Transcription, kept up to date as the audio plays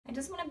I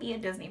just want to be a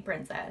Disney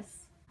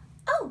princess.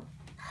 Oh,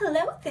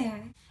 hello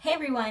there. Hey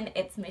everyone,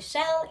 it's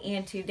Michelle,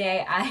 and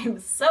today I'm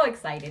so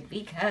excited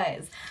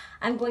because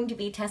I'm going to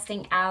be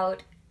testing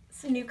out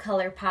some new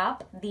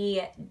Colourpop.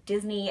 The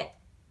Disney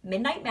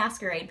Midnight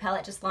Masquerade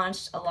palette just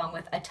launched along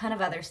with a ton of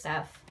other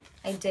stuff.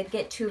 I did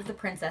get 2 of the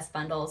princess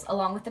bundles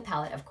along with the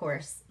palette, of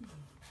course,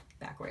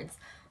 backwards,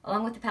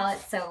 along with the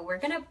palette. So we're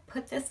gonna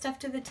put this stuff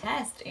to the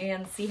test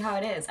and see how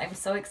it is. I'm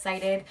so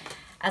excited.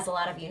 As a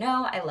lot of you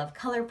know, I love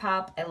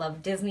Colourpop, I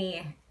love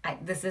Disney.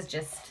 This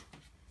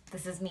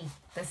is me.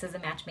 This is a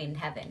match made in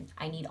heaven.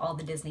 I need all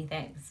the Disney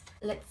things.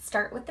 Let's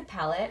start with the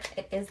palette.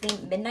 It is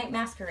the Midnight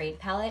Masquerade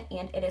palette,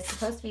 and it is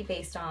supposed to be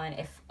based on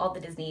if all the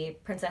Disney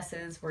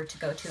princesses were to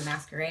go to a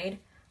masquerade.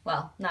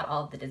 Well, not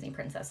all of the Disney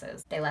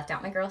princesses. They left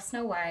out my girl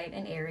Snow White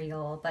and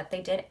Ariel, but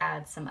they did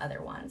add some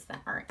other ones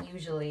that aren't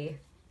usually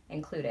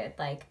included,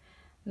 like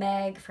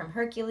Meg from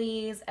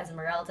Hercules,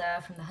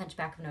 Esmeralda from the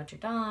Hunchback of Notre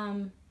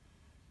Dame,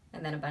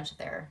 and then a bunch of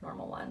their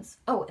normal ones.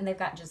 Oh, and they've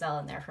got Giselle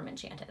in there from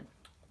Enchanted.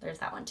 There's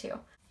that one too.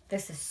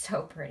 This is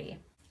so pretty.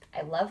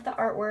 I love the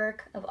artwork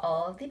of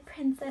all of the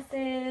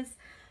princesses,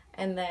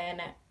 and then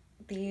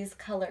these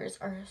colors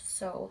are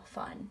so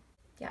fun.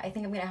 Yeah, I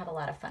think I'm gonna have a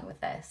lot of fun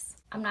with this.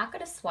 I'm not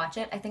gonna swatch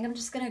it. I think I'm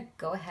just gonna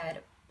go ahead,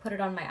 put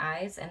it on my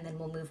eyes, and then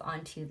we'll move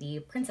on to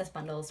the princess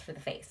bundles for the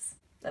face.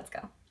 Let's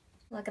go.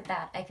 Look at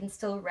that. I can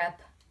still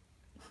rep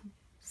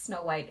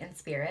Snow White in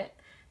spirit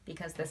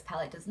because this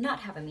palette does not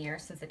have a mirror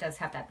since it does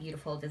have that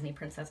beautiful Disney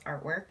princess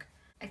artwork.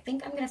 I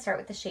think I'm gonna start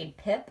with the shade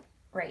Pip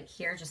right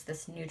here, just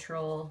this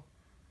neutral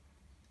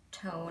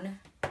tone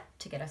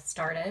to get us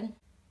started.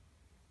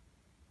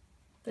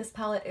 This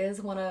palette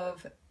is one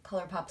of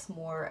Colourpop's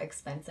more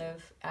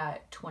expensive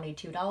at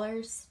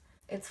 $22.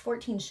 It's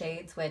 14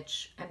 shades,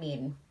 which, I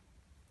mean,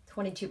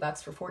 22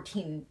 bucks for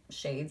 14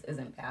 shades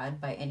isn't bad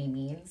by any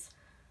means.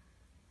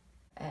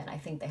 And I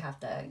think they have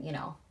to, you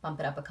know, bump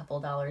it up a couple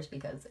dollars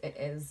because it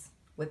is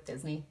with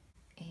Disney.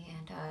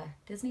 And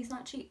Disney's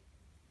not cheap.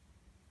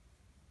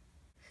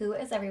 Who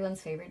is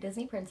everyone's favorite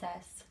Disney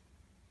princess?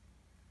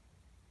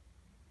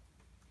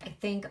 I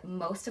think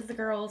most of the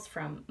girls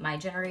from my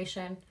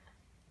generation,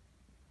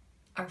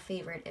 our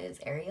favorite is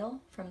Ariel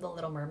from The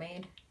Little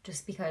Mermaid,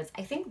 just because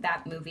I think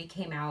that movie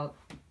came out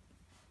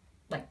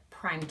like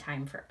prime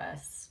time for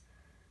us.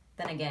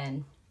 Then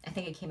again, I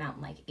think it came out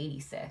in like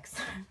 86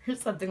 or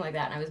something like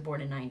that, and I was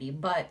born in 90,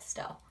 but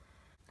still.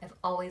 I've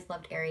always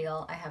loved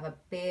Ariel. I have a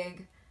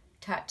big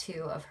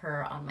tattoo of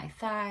her on my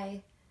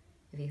thigh.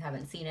 If you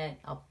haven't seen it,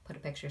 I'll put a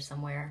picture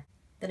somewhere.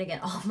 Then again,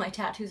 all of my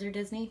tattoos are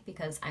Disney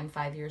because I'm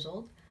 5 years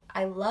old.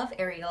 I love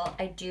Ariel.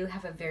 I do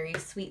have a very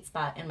sweet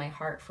spot in my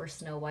heart for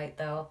Snow White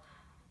though.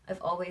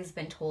 I've always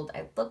been told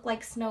I look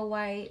like Snow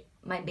White.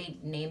 My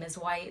maiden name is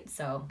White,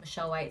 so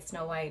Michelle White,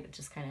 Snow White,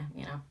 just kind of,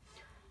 you know.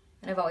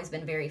 And I've always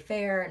been very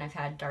fair and I've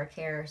had dark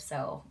hair,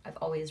 so I've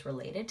always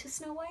related to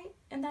Snow White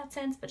in that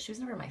sense, but she was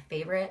never my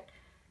favorite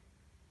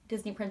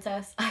Disney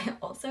princess. I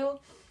also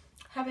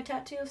have a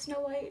tattoo of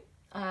Snow White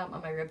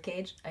on my rib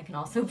cage. I can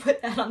also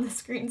put that on the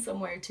screen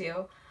somewhere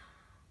too.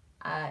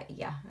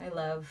 Yeah, I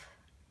love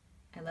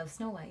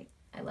Snow White.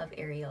 I love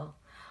Ariel.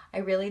 I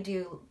really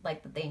do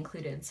like that they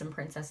included some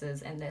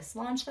princesses in this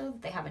launch though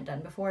that they haven't done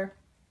before.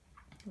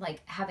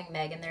 Like having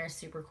Meg in there is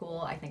super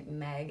cool. I think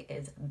Meg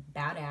is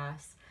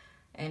badass.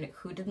 And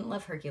who didn't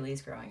love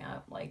Hercules growing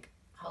up? Like,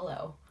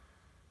 hello.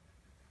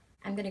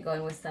 I'm gonna go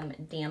in with some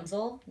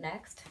Damsel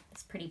next.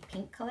 This pretty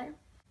pink color.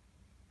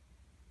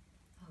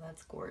 Oh,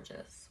 that's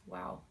gorgeous.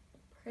 Wow,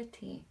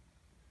 pretty.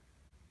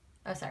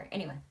 Oh, sorry,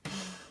 anyway.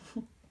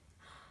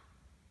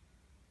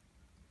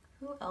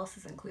 Who else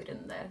is included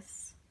in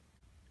this?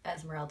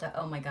 Esmeralda.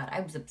 Oh my god, I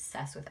was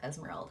obsessed with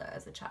Esmeralda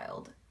as a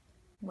child.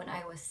 When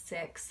I was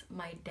 6,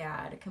 my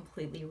dad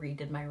completely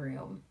redid my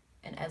room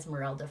in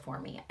Esmeralda for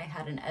me. I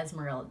had an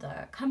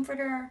Esmeralda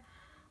comforter,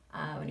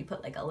 and he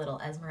put like a little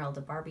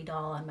Esmeralda Barbie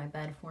doll on my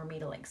bed for me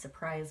to like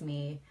surprise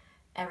me.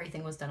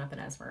 Everything was done up in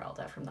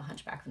Esmeralda from the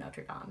Hunchback of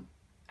Notre Dame.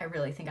 I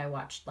really think I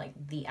watched like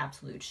the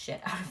absolute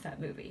shit out of that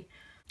movie.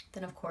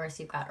 Then of course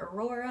you've got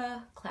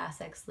Aurora,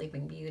 classic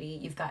Sleeping Beauty.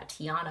 You've got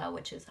Tiana,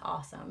 which is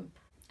awesome.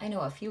 I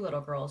know a few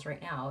little girls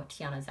right now,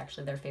 Tiana is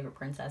actually their favorite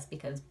princess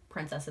because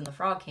Princess and the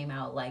Frog came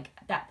out like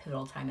that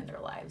pivotal time in their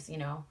lives, you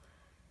know?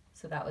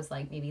 So that was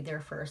like maybe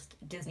their first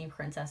Disney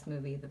princess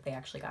movie that they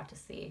actually got to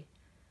see.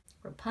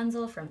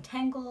 Rapunzel from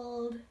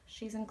Tangled,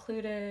 she's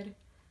included.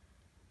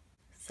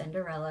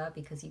 Cinderella,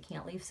 because you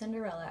can't leave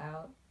Cinderella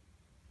out.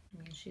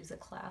 I mean, she's a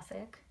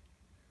classic.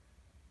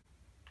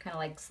 Kind of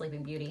like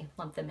Sleeping Beauty,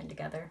 lump them in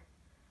together.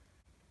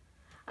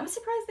 I'm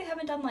surprised they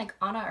haven't done like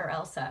Anna or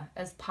Elsa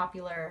as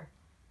popular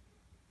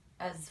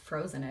as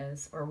Frozen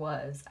is or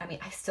was. I mean,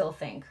 I still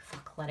think,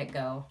 fuck, Let It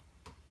Go.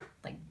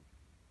 Like,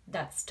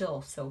 that's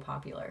still so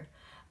popular.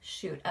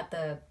 Shoot, at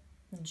the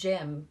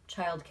gym,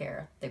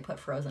 childcare, they put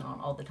Frozen on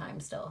all the time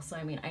still. So,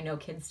 I mean, I know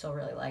kids still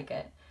really like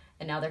it.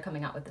 And now they're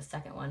coming out with the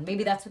second one.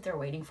 Maybe that's what they're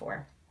waiting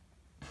for.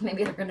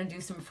 Maybe they're gonna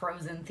do some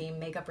Frozen themed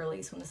makeup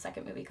release when the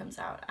second movie comes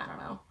out. I don't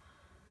know.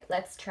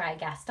 Let's try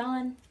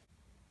Gaston.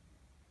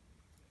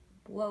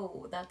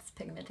 Whoa, that's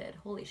pigmented.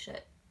 Holy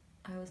shit.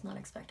 I was not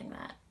expecting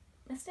that.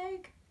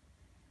 Mistake.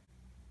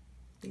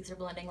 These are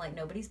blending like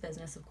nobody's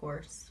business, of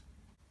course.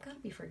 Gotta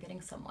be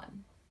forgetting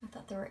someone. I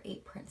thought there were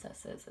 8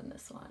 princesses in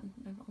this one.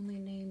 I've only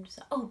named...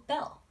 Oh,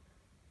 Belle!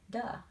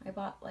 Duh. I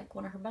bought like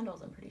one of her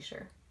bundles, I'm pretty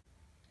sure.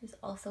 There's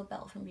also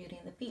Belle from Beauty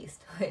and the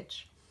Beast,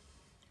 which...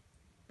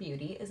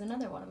 Beauty is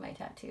another one of my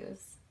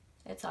tattoos.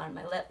 It's on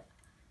my lip.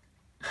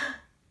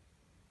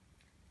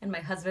 And my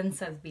husband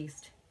says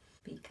Beast.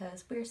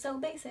 Because we're so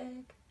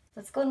basic.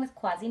 Let's go in with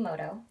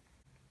Quasimodo.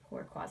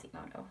 Poor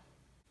Quasimodo.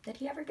 Did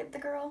he ever get the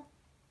girl?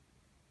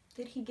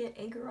 Did he get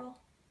a girl?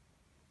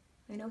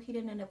 I know he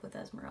didn't end up with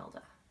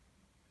Esmeralda.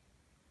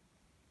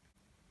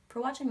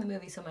 For watching the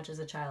movie so much as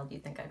a child,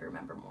 you'd think I'd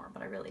remember more,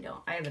 but I really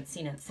don't. I haven't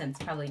seen it since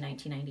probably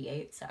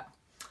 1998, so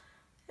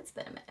it's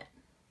been a minute.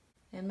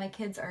 And my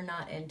kids are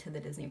not into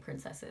the Disney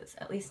princesses,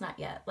 at least not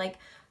yet. Like,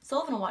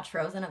 Sullivan will watch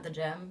Frozen at the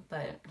gym,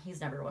 but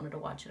he's never wanted to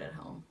watch it at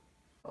home.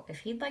 If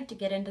he'd like to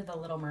get into The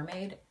Little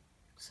Mermaid,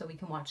 so we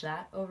can watch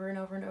that over and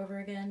over and over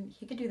again,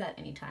 he could do that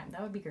anytime.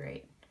 That would be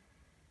great.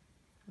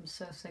 I'm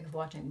so sick of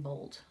watching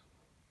Bold.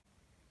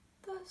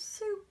 The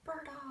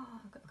super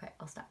dog. Okay,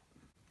 I'll stop.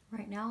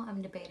 Right now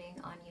I'm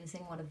debating on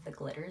using one of the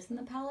glitters in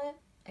the palette.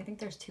 I think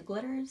there's 2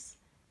 glitters,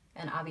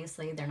 and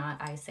obviously they're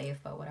not eye safe,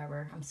 but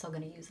whatever. I'm still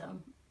gonna use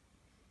them.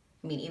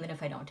 I mean, even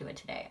if I don't do it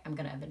today, I'm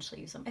gonna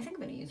eventually use them. I think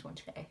I'm gonna use one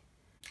today.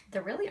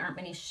 There really aren't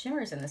many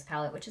shimmers in this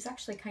palette, which is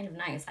actually kind of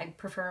nice. I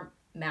prefer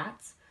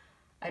mattes.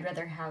 I'd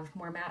rather have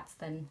more mattes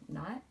than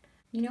not.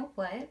 You know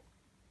what?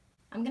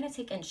 I'm gonna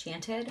take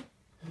Enchanted,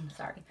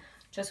 sorry,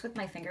 just with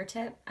my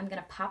fingertip. I'm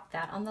gonna pop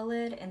that on the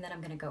lid, and then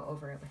I'm gonna go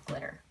over it with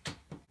glitter.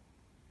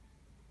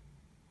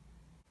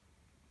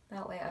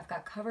 That way I've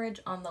got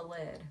coverage on the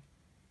lid,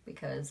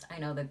 because I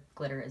know the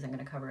glitter isn't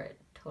gonna cover it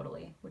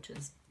totally, which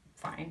is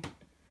fine.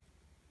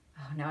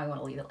 Oh, now I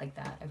wanna leave it like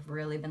that. I've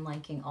really been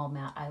liking all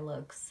matte eye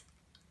looks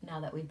now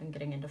that we've been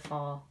getting into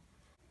fall,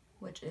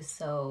 which is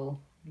so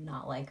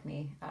not like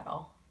me at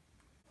all.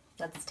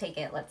 Let's take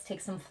it. Let's take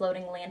some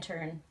Floating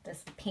Lantern,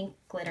 this pink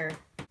glitter.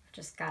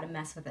 Just gotta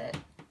mess with it.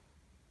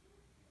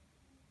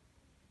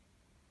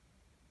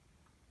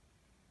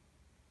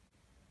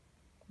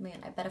 Man,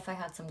 I bet if I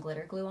had some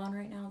glitter glue on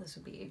right now, this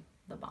would be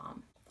the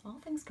bomb. All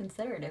things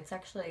considered, it's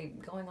actually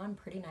going on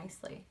pretty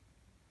nicely.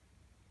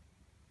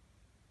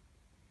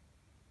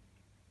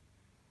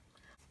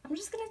 I'm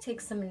just gonna take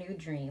some New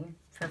Dream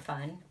for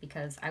fun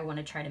because I want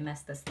to try to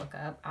mess this look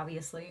up,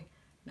 obviously,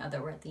 now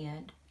that we're at the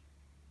end.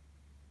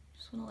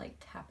 Just want to like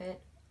tap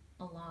it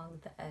along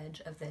the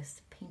edge of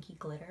this pinky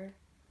glitter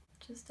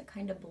just to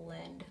kind of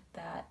blend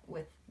that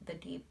with the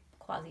deep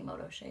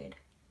Quasimodo shade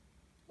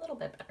a little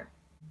bit better.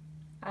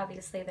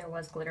 Obviously there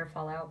was glitter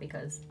fallout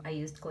because I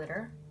used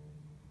glitter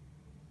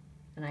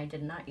and I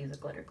did not use a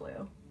glitter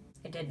glue.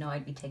 I did know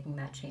I'd be taking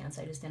that chance,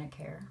 I just didn't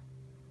care.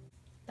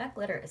 That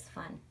glitter is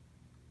fun,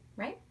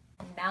 right?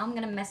 Now I'm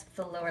gonna mess with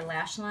the lower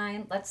lash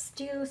line. Let's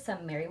do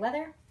some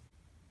Merryweather.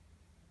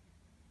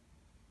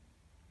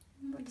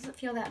 Does it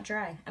feel that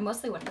dry? I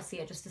mostly went to see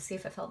it just to see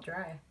if it felt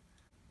dry.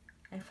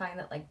 I find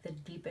that like the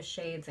deepest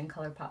shades in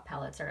Colourpop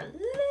palettes are a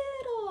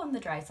little on the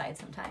dry side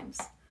sometimes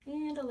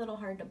and a little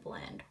hard to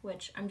blend,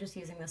 which I'm just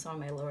using this on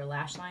my lower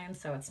lash line,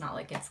 so it's not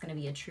like it's gonna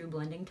be a true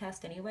blending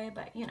test anyway,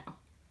 but you know.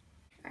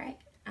 All right,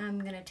 I'm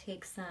gonna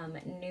take some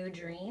New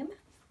Dream.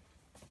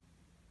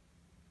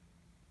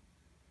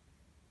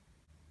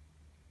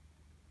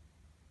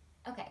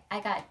 Okay, I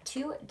got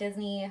 2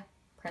 Disney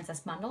princess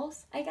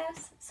bundles, I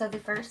guess. So the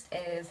first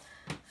is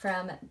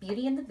from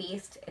Beauty and the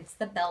Beast. It's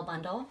the Belle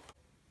bundle.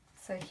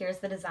 So here's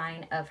the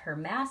design of her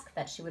mask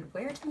that she would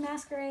wear to the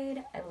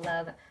masquerade. I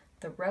love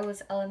the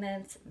rose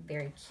elements,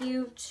 very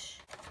cute.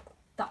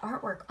 The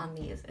artwork on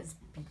these is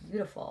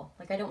beautiful.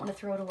 Like, I don't want to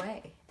throw it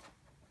away.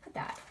 Look at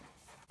that.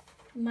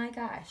 My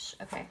gosh.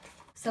 Okay.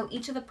 So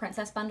each of the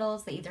princess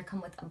bundles, they either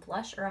come with a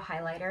blush or a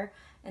highlighter,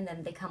 and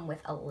then they come with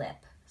a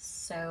lip.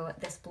 So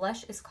this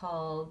blush is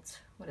called,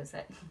 what is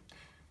it?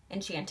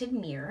 Enchanted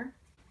Mirror.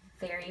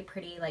 Very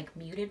pretty, like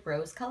muted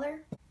rose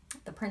color.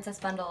 The princess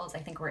bundles I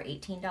think were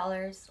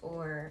 $18,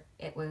 or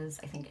it was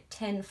I think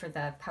 10 for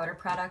the powder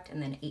product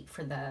and then 8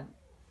 for the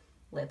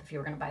lip if you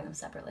were gonna buy them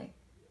separately.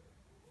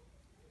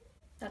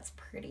 That's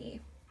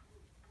pretty.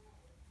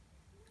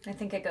 I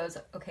think it goes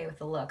okay with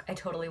the look. I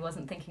totally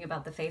wasn't thinking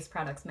about the face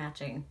products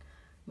matching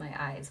my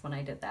eyes when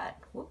I did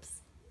that.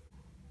 Whoops.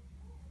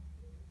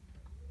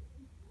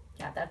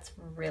 Yeah, that's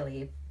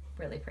really,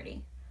 really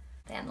pretty.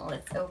 Then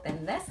let's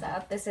open this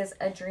up. This is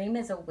A Dream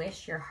is a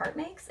Wish Your Heart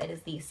Makes. It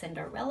is the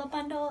Cinderella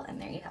bundle,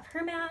 and there you have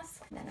her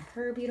mask, and then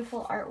her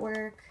beautiful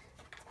artwork.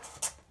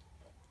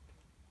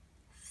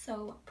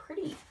 So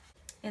pretty.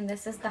 And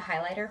this is the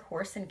highlighter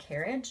Horse and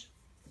Carriage.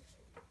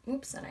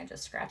 Oops, and I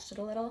just scratched it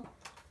a little.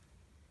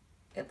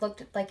 It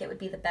looked like it would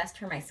be the best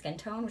for my skin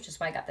tone, which is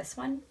why I got this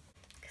one,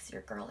 because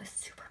your girl is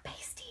super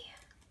pasty.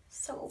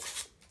 So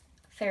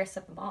fairest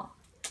of them all.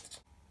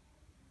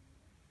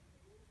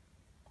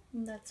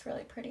 That's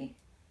really pretty.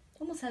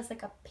 Almost has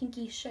like a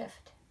pinky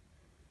shift.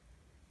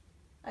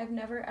 I've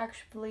never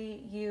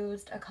actually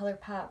used a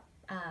Colourpop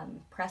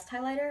pressed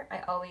highlighter, I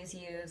always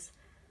use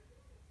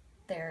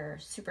their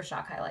Super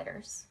Shock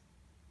highlighters.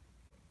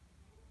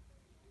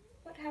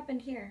 What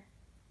happened here?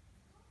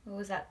 What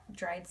was that?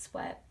 Dried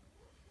sweat.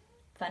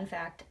 Fun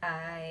fact,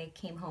 I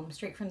came home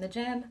straight from the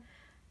gym,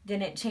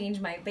 didn't change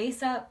my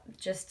base up,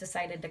 just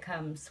decided to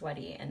come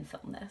sweaty and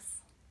film this.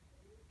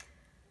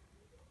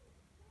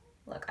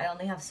 Look, I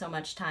only have so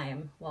much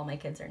time while my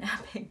kids are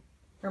napping,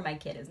 or my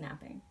kid is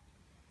napping.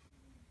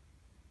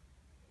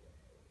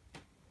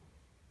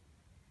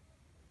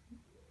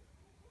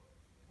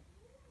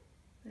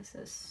 This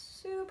is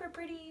super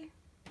pretty.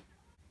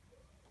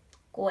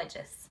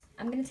 Gorgeous.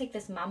 I'm gonna take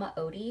this Mama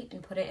Odie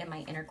and put it in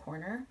my inner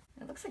corner.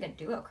 It looks like a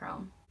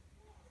duochrome.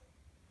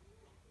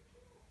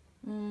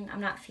 I'm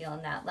not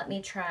feeling that. Let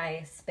me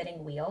try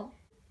Spitting Wheel.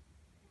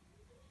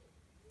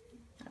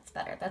 That's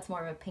better. That's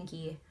more of a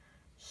pinky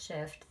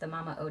shift. The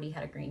Mama Odie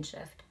had a green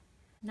shift.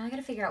 Now I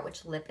gotta figure out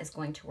which lip is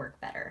going to work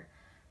better.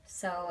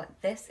 So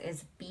this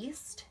is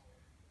Beast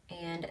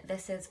and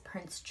this is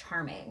Prince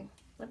Charming.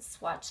 Let's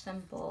swatch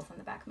them both on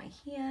the back of my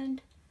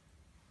hand.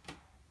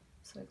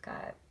 So we've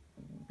got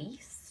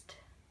Beast.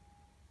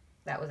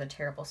 That was a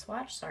terrible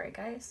swatch, sorry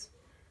guys.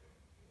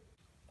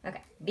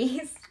 Okay,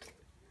 Beast,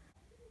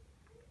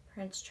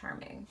 Prince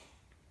Charming.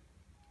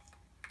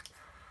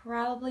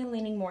 Probably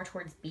leaning more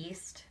towards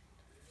Beast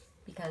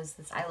because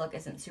this eye look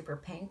isn't super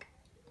pink.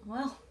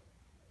 Well,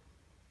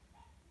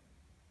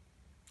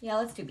 yeah,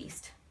 let's do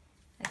Beast.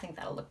 I think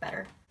that'll look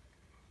better.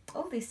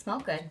 Oh, these smell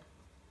good.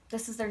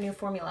 This is their new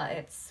formula.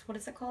 It's, what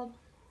is it called?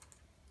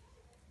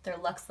 Their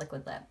Luxe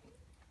Liquid Lip.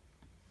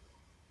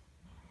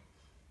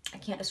 I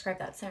can't describe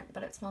that scent,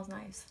 but it smells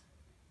nice.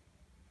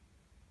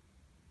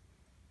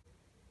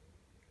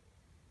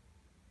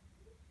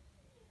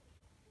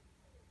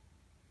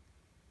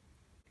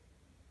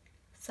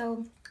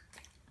 So,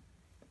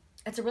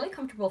 it's a really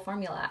comfortable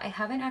formula. I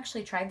haven't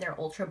actually tried their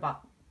Ultra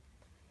Blotted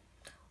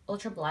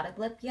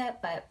Lip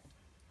yet, but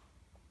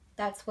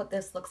that's what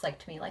this looks like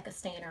to me, like a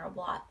stain or a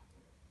blot.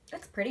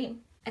 It's pretty.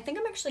 I think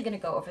I'm actually gonna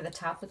go over the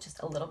top with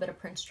just a little bit of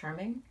Prince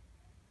Charming.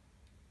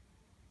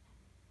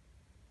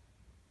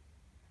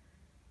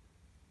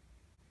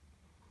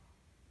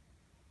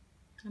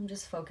 I'm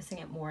just focusing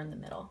it more in the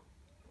middle.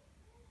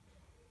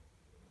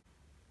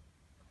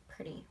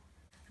 Pretty.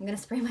 I'm gonna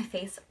spray my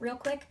face real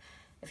quick.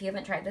 If you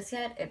haven't tried this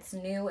yet, it's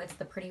new, it's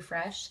the Pretty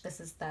Fresh.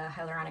 This is the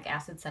hyaluronic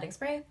acid setting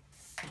spray.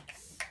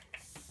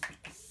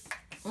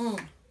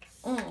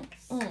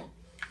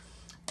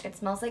 It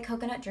smells like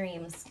Coconut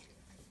Dreams.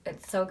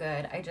 It's so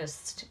good. I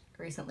just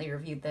recently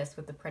reviewed this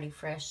with the Pretty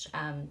Fresh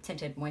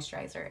tinted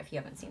moisturizer, if you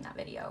haven't seen that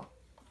video.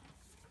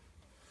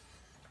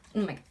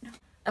 Oh my god.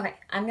 Okay,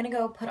 I'm gonna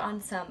go put on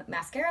some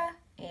mascara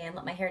and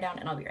let my hair down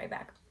and I'll be right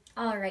back.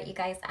 All right, you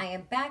guys, I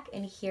am back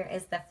and here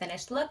is the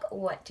finished look.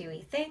 What do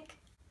we think?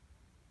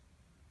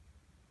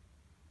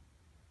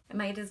 Am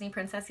I a Disney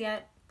princess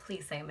yet?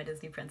 Please say I'm a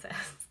Disney princess.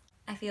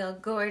 I feel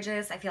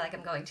gorgeous. I feel like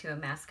I'm going to a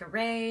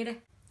masquerade.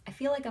 I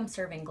feel like I'm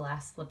serving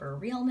glass slipper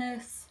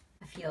realness.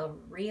 I feel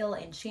real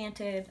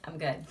enchanted. I'm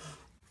good.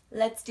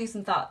 Let's do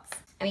some thoughts.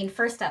 I mean,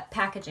 first up,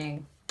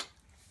 packaging.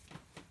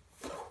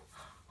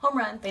 Home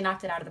run. They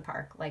knocked it out of the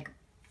park. Like,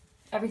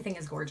 everything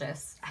is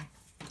gorgeous.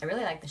 I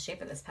really like the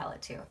shape of this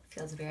palette too. It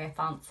feels very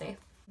fancy.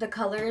 The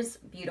colors,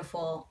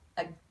 beautiful.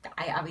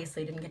 I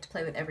obviously didn't get to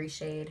play with every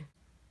shade.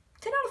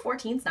 10 out of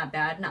 14 is not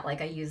bad. Not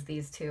like I use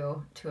these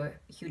two to a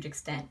huge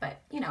extent,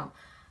 but you know,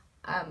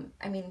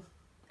 I mean,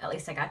 at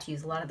least I got to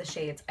use a lot of the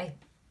shades.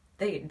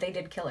 They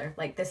did killer.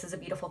 Like, this is a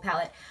beautiful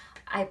palette.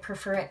 I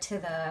prefer it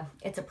to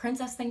it's a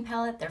Princess Thing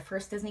palette, their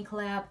first Disney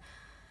collab.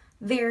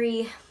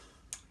 Very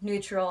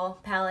neutral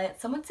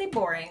palette. Some would say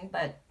boring,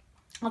 but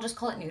I'll just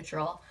call it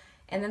neutral.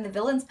 And then the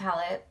Villains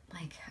palette,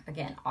 like,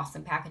 again,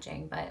 awesome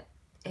packaging, but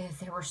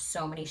there were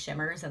so many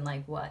shimmers and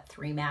like, what,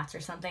 3 mattes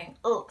or something?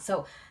 Oh,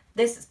 so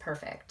this is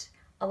perfect.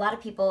 A lot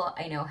of people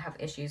I know have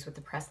issues with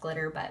the pressed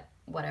glitter, but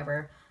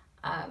whatever.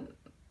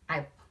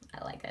 I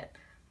like it.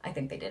 I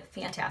think they did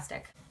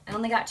fantastic. I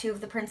only got 2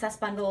 of the princess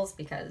bundles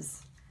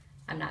because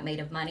I'm not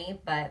made of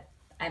money, but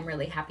I'm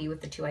really happy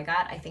with the 2 I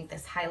got. I think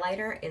this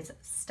highlighter is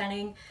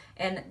stunning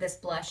and this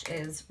blush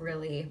is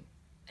really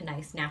a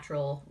nice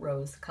natural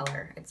rose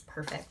color. It's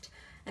perfect.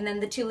 And then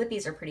the 2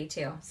 lippies are pretty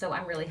too, so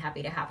I'm really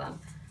happy to have them.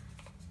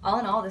 All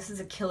in all, this is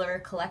a killer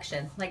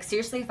collection. Like,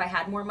 seriously, if I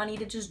had more money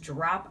to just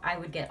drop, I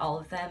would get all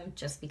of them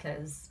just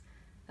because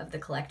of the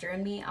collector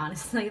in me.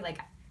 Honestly, like,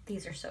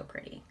 these are so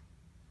pretty.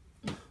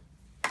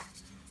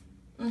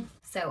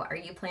 So, are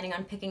you planning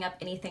on picking up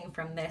anything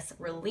from this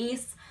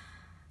release?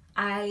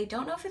 I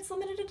don't know if it's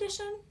limited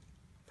edition.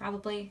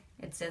 Probably.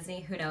 It's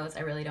Disney. Who knows?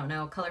 I really don't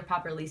know.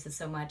 Colourpop releases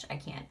so much, I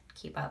can't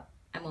keep up.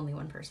 I'm only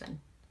one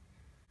person.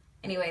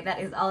 Anyway, that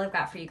is all I've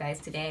got for you guys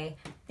today.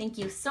 Thank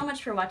you so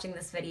much for watching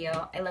this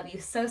video. I love you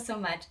so, so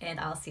much, and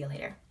I'll see you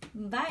later.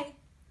 Bye!